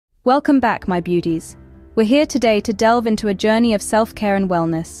Welcome back, my beauties. We're here today to delve into a journey of self-care and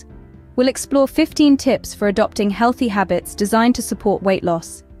wellness. We'll explore 15 tips for adopting healthy habits designed to support weight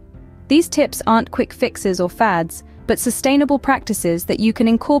loss. These tips aren't quick fixes or fads, but sustainable practices that you can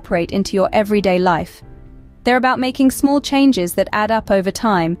incorporate into your everyday life. They're about making small changes that add up over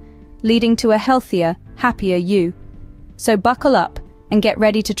time, leading to a healthier, happier you. So buckle up and get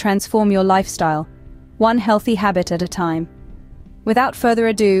ready to transform your lifestyle, one healthy habit at a time. Without further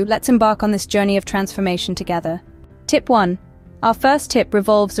ado, let's embark on this journey of transformation together. Tip 1. Our first tip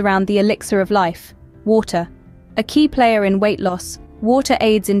revolves around the elixir of life, water. A key player in weight loss, water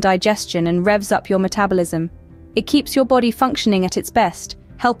aids in digestion and revs up your metabolism. It keeps your body functioning at its best,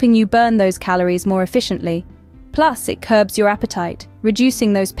 helping you burn those calories more efficiently. Plus, it curbs your appetite,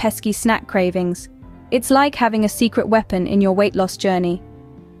 reducing those pesky snack cravings. It's like having a secret weapon in your weight loss journey.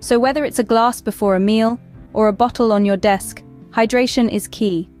 So whether it's a glass before a meal or a bottle on your desk, hydration is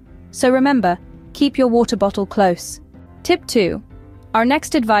key. So remember, keep your water bottle close. Tip 2. Our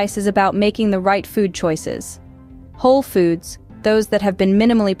next advice is about making the right food choices. Whole foods, those that have been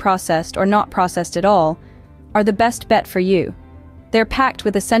minimally processed or not processed at all, are the best bet for you. They're packed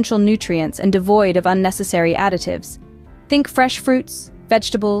with essential nutrients and devoid of unnecessary additives. Think fresh fruits,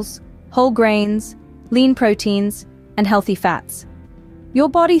 vegetables, whole grains, lean proteins, and healthy fats. Your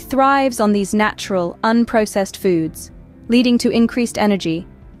body thrives on these natural, unprocessed foods, leading to increased energy,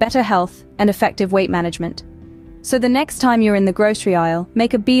 better health, and effective weight management. So the next time you're in the grocery aisle,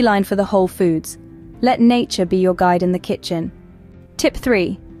 make a beeline for the whole foods. Let nature be your guide in the kitchen. Tip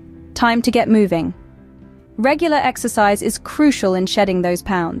 3. Time to get moving. Regular exercise is crucial in shedding those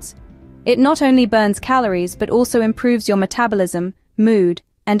pounds. It not only burns calories, but also improves your metabolism, mood,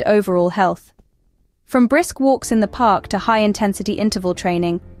 and overall health. From brisk walks in the park to high-intensity interval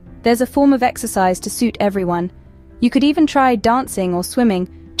training, there's a form of exercise to suit everyone. You could even try dancing or swimming,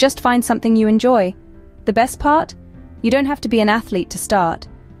 just find something you enjoy. The best part? You don't have to be an athlete to start.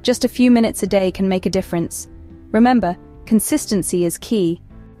 Just a few minutes a day can make a difference. Remember, consistency is key.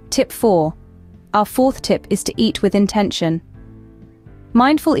 Tip 4. Our fourth tip is to eat with intention.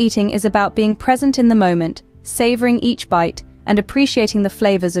 Mindful eating is about being present in the moment, savoring each bite, and appreciating the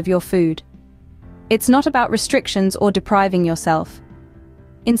flavors of your food. It's not about restrictions or depriving yourself.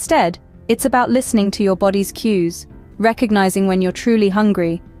 Instead, it's about listening to your body's cues, recognizing when you're truly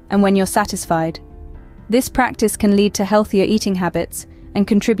hungry and when you're satisfied. This practice can lead to healthier eating habits and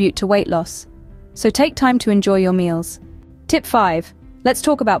contribute to weight loss. So take time to enjoy your meals. Tip 5. Let's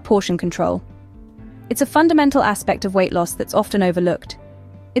talk about portion control. It's a fundamental aspect of weight loss that's often overlooked.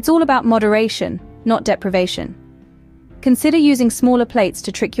 It's all about moderation, not deprivation. Consider using smaller plates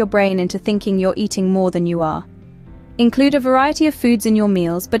to trick your brain into thinking you're eating more than you are. Include a variety of foods in your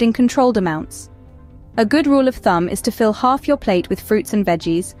meals, but in controlled amounts. A good rule of thumb is to fill half your plate with fruits and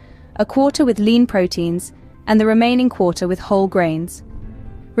veggies, a quarter with lean proteins, and the remaining quarter with whole grains.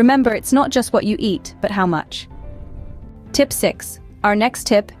 Remember, it's not just what you eat, but how much. Tip 6. Our next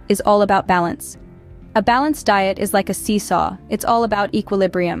tip is all about balance. A balanced diet is like a seesaw. It's all about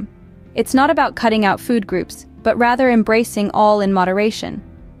equilibrium. It's not about cutting out food groups, but rather embracing all in moderation.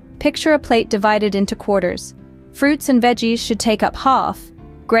 Picture a plate divided into quarters. Fruits and veggies should take up half,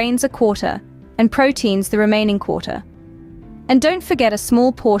 grains a quarter, and proteins the remaining quarter. And don't forget a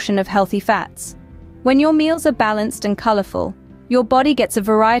small portion of healthy fats. When your meals are balanced and colorful, your body gets a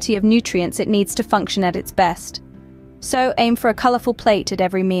variety of nutrients it needs to function at its best. So aim for a colorful plate at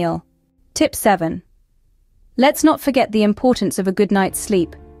every meal. Tip 7. Let's not forget the importance of a good night's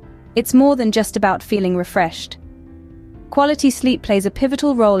sleep. It's more than just about feeling refreshed. Quality sleep plays a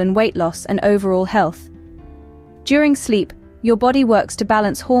pivotal role in weight loss and overall health. During sleep, your body works to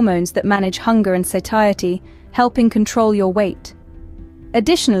balance hormones that manage hunger and satiety, helping control your weight.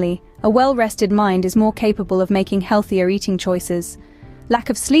 Additionally, a well-rested mind is more capable of making healthier eating choices. Lack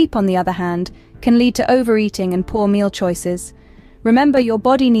of sleep, on the other hand, can lead to overeating and poor meal choices. Remember, your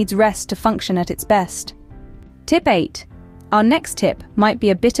body needs rest to function at its best. Tip 8. Our next tip might be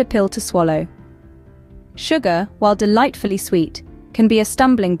a bitter pill to swallow. Sugar, while delightfully sweet, can be a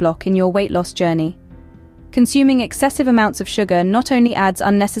stumbling block in your weight loss journey. Consuming excessive amounts of sugar not only adds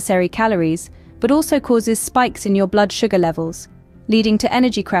unnecessary calories, but also causes spikes in your blood sugar levels, leading to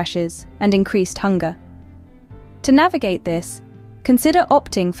energy crashes and increased hunger. To navigate this, consider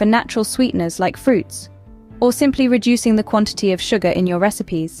opting for natural sweeteners like fruits, or simply reducing the quantity of sugar in your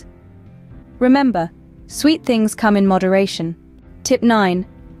recipes. Remember, sweet things come in moderation. Tip 9.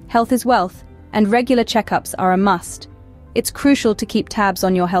 Health is wealth, and regular checkups are a must. It's crucial to keep tabs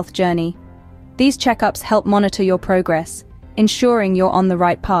on your health journey. These checkups help monitor your progress, ensuring you're on the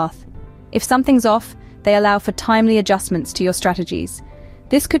right path. If something's off, they allow for timely adjustments to your strategies.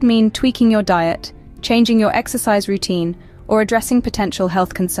 This could mean tweaking your diet, changing your exercise routine, or addressing potential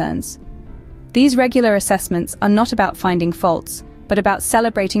health concerns. These regular assessments are not about finding faults, but about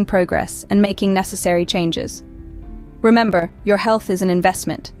celebrating progress and making necessary changes. Remember, your health is an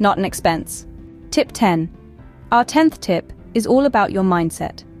investment, not an expense. Tip 10. Our 10th tip is all about your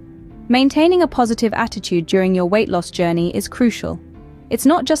mindset. Maintaining a positive attitude during your weight loss journey is crucial. It's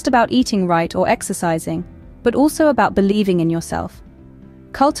not just about eating right or exercising, but also about believing in yourself.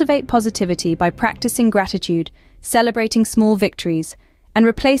 Cultivate positivity by practicing gratitude, celebrating small victories, and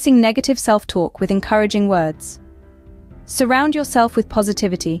replacing negative self-talk with encouraging words. Surround yourself with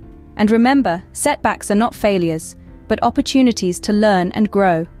positivity, and remember, setbacks are not failures, but opportunities to learn and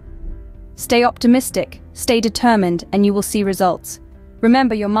grow. Stay optimistic, stay determined, and you will see results.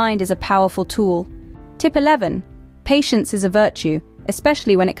 Remember, your mind is a powerful tool. Tip 11. Patience is a virtue,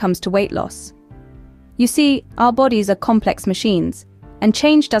 especially when it comes to weight loss. You see, our bodies are complex machines, and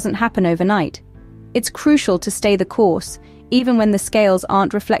change doesn't happen overnight. It's crucial to stay the course, even when the scales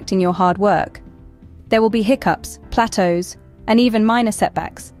aren't reflecting your hard work. There will be hiccups, plateaus, and even minor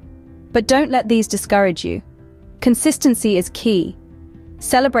setbacks. But don't let these discourage you. Consistency is key.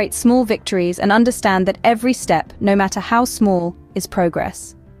 Celebrate small victories and understand that every step, no matter how small, is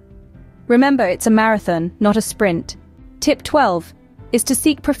progress. Remember, it's a marathon, not a sprint. Tip 12 is to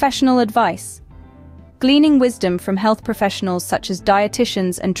seek professional advice. Gleaning wisdom from health professionals such as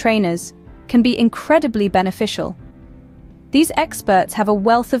dietitians and trainers can be incredibly beneficial. These experts have a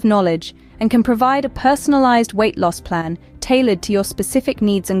wealth of knowledge and can provide a personalized weight loss plan tailored to your specific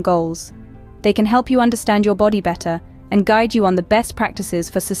needs and goals. They can help you understand your body better and guide you on the best practices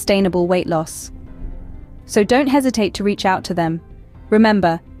for sustainable weight loss. So don't hesitate to reach out to them.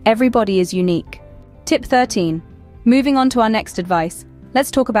 Remember, everybody is unique. Tip 13. Moving on to our next advice,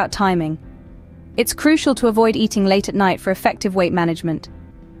 let's talk about timing. It's crucial to avoid eating late at night for effective weight management.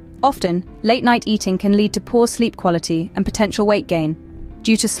 Often, late-night eating can lead to poor sleep quality and potential weight gain,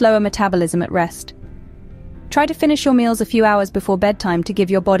 due to slower metabolism at rest. Try to finish your meals a few hours before bedtime to give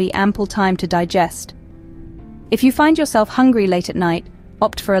your body ample time to digest. If you find yourself hungry late at night,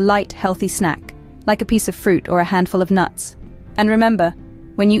 opt for a light, healthy snack, like a piece of fruit or a handful of nuts. And remember,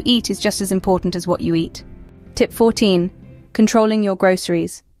 when you eat is just as important as what you eat. Tip 14. Controlling your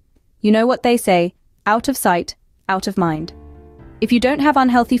groceries. You know what they say, out of sight, out of mind. If you don't have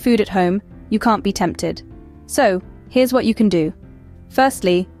unhealthy food at home, you can't be tempted. So, here's what you can do.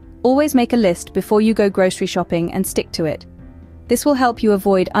 Firstly, always make a list before you go grocery shopping and stick to it. This will help you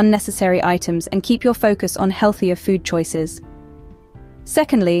avoid unnecessary items and keep your focus on healthier food choices.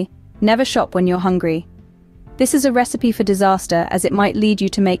 Secondly, never shop when you're hungry. This is a recipe for disaster, as it might lead you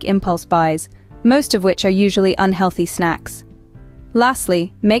to make impulse buys, most of which are usually unhealthy snacks.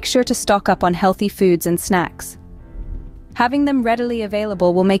 Lastly, make sure to stock up on healthy foods and snacks. Having them readily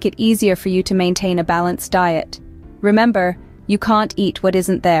available will make it easier for you to maintain a balanced diet. Remember, you can't eat what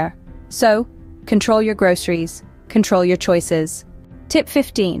isn't there. So, control your groceries, control your choices. Tip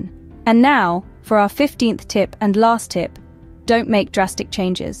 15. And now, for our 15th tip and last tip, don't make drastic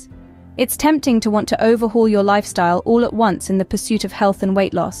changes. It's tempting to want to overhaul your lifestyle all at once in the pursuit of health and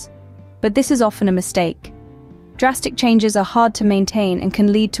weight loss. But this is often a mistake. Drastic changes are hard to maintain and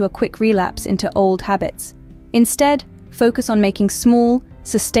can lead to a quick relapse into old habits. Instead, focus on making small,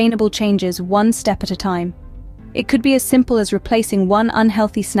 sustainable changes one step at a time. It could be as simple as replacing one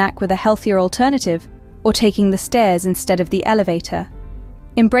unhealthy snack with a healthier alternative, or taking the stairs instead of the elevator.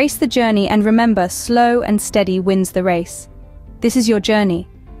 Embrace the journey and remember, slow and steady wins the race. This is your journey,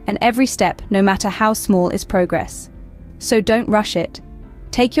 and every step, no matter how small, is progress. So don't rush it.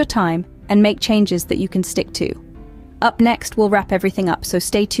 Take your time and make changes that you can stick to. Up next, we'll wrap everything up, so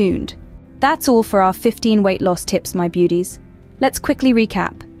stay tuned. That's all for our 15 weight loss tips, my beauties. Let's quickly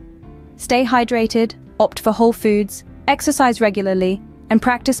recap. Stay hydrated, opt for whole foods, exercise regularly, and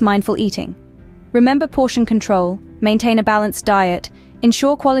practice mindful eating. Remember portion control, maintain a balanced diet,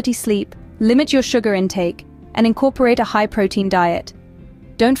 ensure quality sleep, limit your sugar intake, and incorporate a high-protein diet.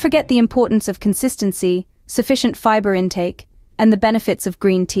 Don't forget the importance of consistency, sufficient fiber intake, and the benefits of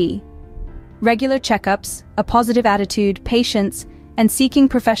green tea. Regular checkups, a positive attitude, patience, and seeking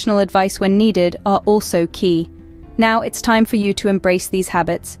professional advice when needed are also key. Now it's time for you to embrace these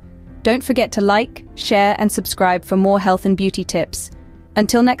habits. Don't forget to like, share, and subscribe for more health and beauty tips.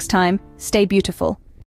 Until next time, stay beautiful.